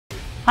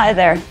Hi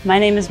there, my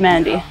name is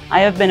Mandie. I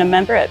have been a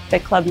member at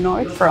Fit Club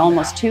North for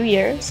almost 2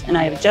 years, and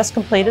I have just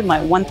completed my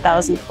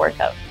 1000th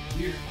workout.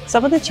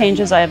 Some of the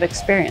changes I have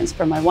experienced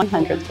from my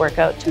 100th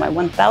workout to my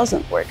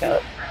 1000th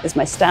workout is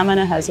my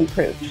stamina has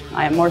improved.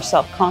 I am more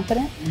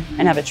self-confident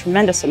and have a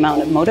tremendous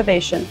amount of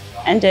motivation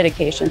and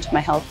dedication to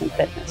my health and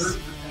fitness.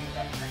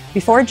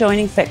 Before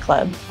joining Fit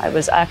Club, I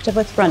was active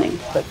with running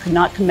but could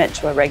not commit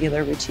to a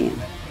regular routine.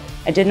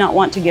 I did not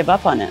want to give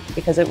up on it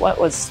because it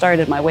was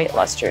started my weight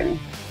loss journey.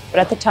 But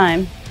at the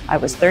time, I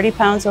was 30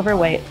 pounds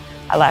overweight,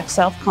 I lacked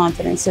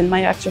self-confidence in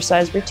my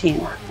exercise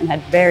routine, and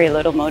had very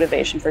little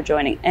motivation for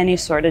joining any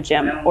sort of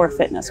gym or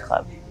fitness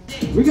club.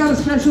 We got a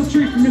special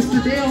treat for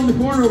Mr. Dale in the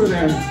corner over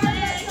there.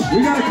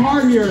 We got a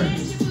card here.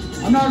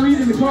 I'm not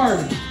reading the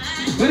card.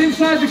 But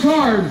inside the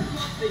card,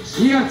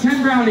 we have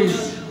 10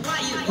 brownies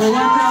for 1,000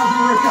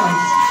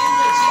 workouts.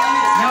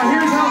 Now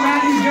here's how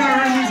Mandie's gonna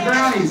earn these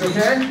brownies,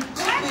 okay?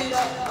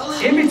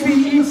 In between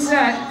each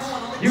set,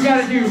 you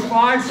gotta do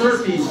 5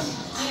 burpees.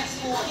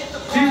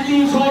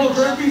 15 total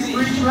burpees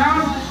for each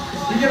round,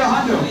 you get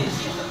 $100.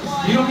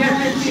 You don't get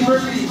 15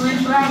 burpees for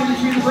each round in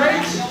between the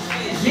breaks.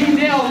 Me and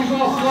Dale, we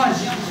go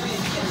flush.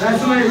 That's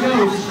the way it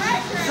goes.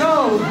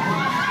 So,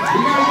 you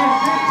gotta get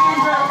 15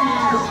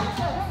 burpees.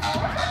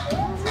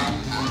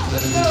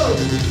 Let's go.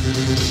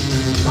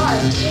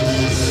 5,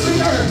 3,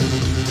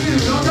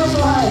 2, don't go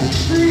so high.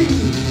 3.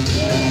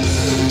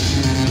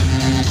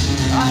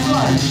 Last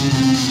one.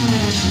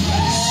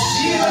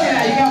 See, look at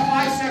that, you got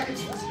 5 seconds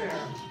to spare.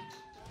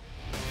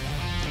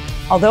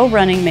 Although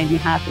running made me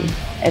happy,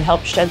 it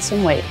helped shed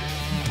some weight.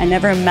 I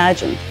never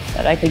imagined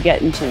that I could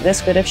get into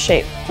this good of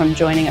shape from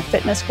joining a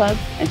fitness club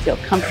and feel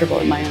comfortable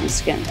in my own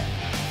skin.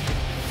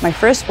 My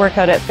first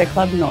workout at Fit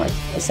Club North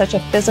was such a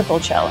physical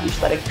challenge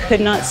that I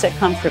could not sit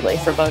comfortably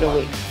for about a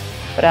week.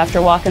 But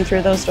after walking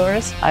through those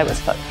doors, I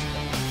was hooked.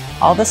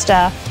 All the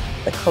staff,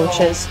 the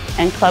coaches,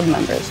 and club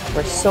members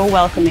were so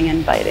welcoming and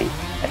inviting.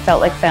 It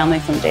felt like family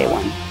from day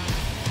one.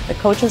 The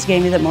coaches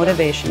gave me the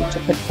motivation to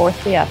put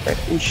forth the effort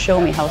and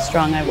show me how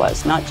strong I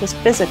was, not just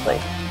physically,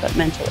 but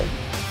mentally.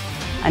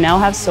 I now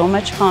have so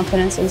much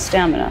confidence and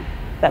stamina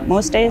that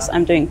most days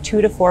I'm doing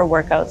 2 to 4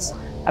 workouts.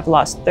 I've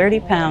lost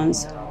 30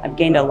 pounds, I've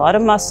gained a lot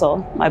of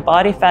muscle, my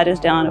body fat is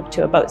down up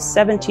to about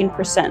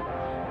 17%.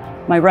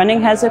 My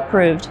running has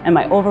improved and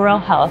my overall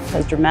health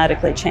has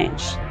dramatically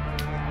changed.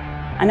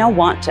 I now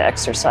want to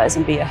exercise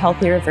and be a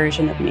healthier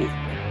version of me.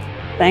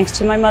 Thanks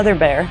to my mother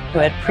bear, who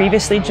had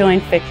previously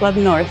joined Fit Club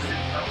North.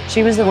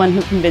 She was the one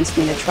who convinced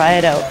me to try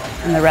it out,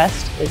 and the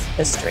rest is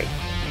history.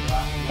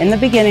 In the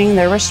beginning,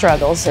 there were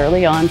struggles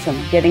early on, from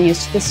getting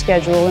used to the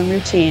schedule and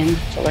routine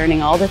to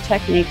learning all the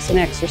techniques and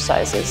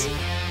exercises.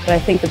 But I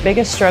think the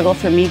biggest struggle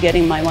for me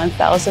getting my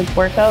 1000th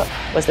workout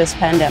was this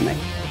pandemic.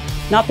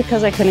 Not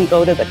because I couldn't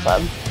go to the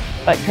club,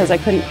 but because I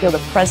couldn't feel the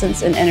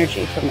presence and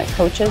energy from my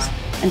coaches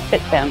and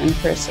FitFam in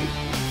person.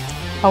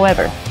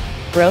 However,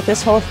 throughout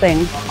this whole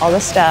thing, all the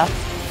staff,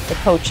 the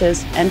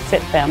coaches, and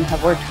FitFam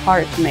have worked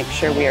hard to make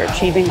sure we are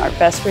achieving our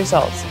best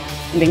results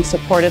and being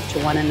supportive to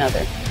one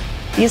another.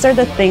 These are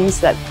the things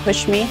that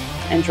push me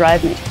and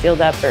drive me to feel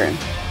that burn.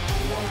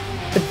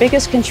 The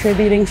biggest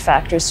contributing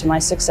factors to my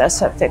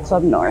success at Fit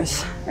Club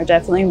North are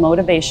definitely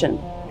motivation,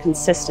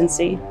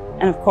 consistency,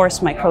 and of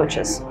course my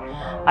coaches.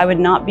 I would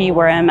not be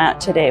where I'm at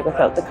today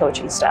without the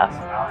coaching staff.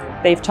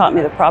 They've taught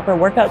me the proper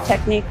workout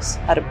techniques,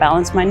 how to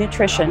balance my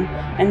nutrition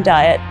and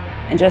diet,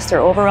 and just their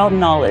overall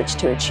knowledge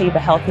to achieve a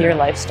healthier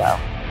lifestyle.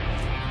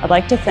 I'd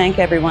like to thank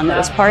everyone that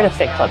is part of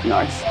Fit Club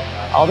North,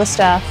 all the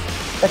staff,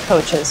 the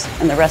coaches,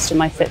 and the rest of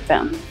my Fit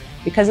Fam.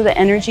 Because of the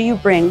energy you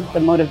bring, the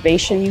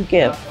motivation you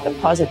give, the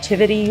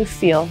positivity you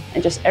feel,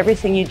 and just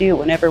everything you do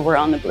whenever we're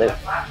on the blue.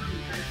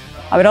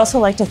 I would also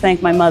like to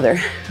thank my mother,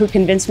 who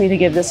convinced me to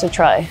give this a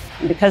try.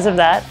 And because of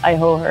that, I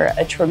owe her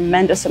a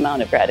tremendous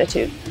amount of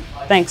gratitude.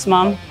 Thanks,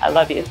 Mom. I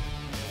love you.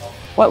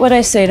 What would I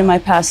say to my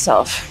past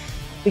self?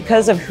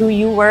 Because of who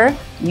you were,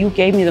 you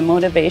gave me the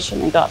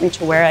motivation and got me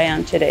to where I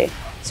am today.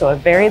 So a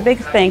very big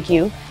thank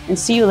you, and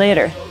see you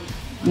later.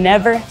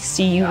 Never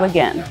see you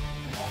again.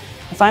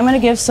 If I'm going to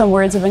give some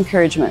words of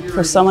encouragement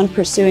for someone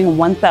pursuing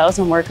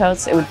 1000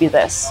 workouts, it would be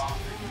this.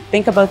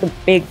 Think about the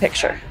big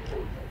picture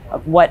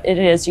of what it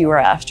is you are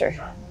after.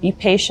 Be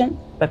patient,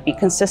 but be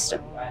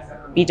consistent.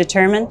 Be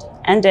determined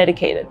and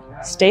dedicated.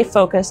 Stay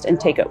focused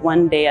and take it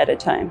one day at a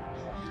time.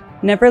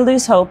 Never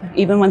lose hope,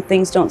 even when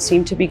things don't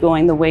seem to be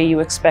going the way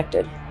you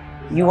expected.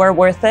 You are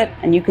worth it,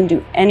 and you can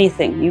do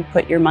anything you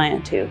put your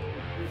mind to.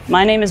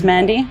 My name is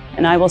Mandie,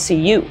 and I will see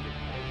you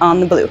on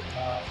the blue.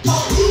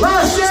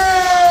 Last one.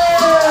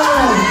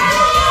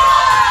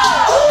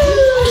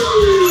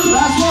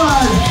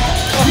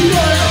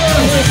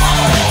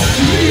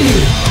 3,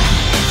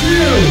 2,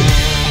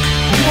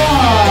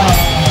 1.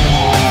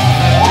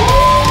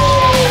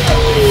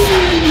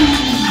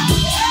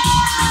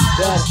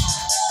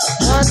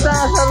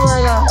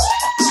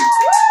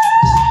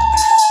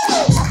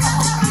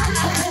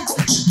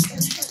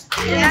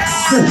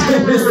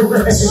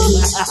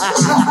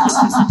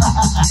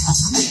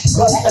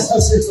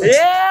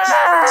 Yeah!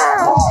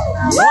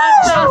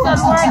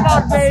 1000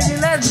 workout, baby.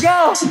 Let's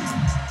go!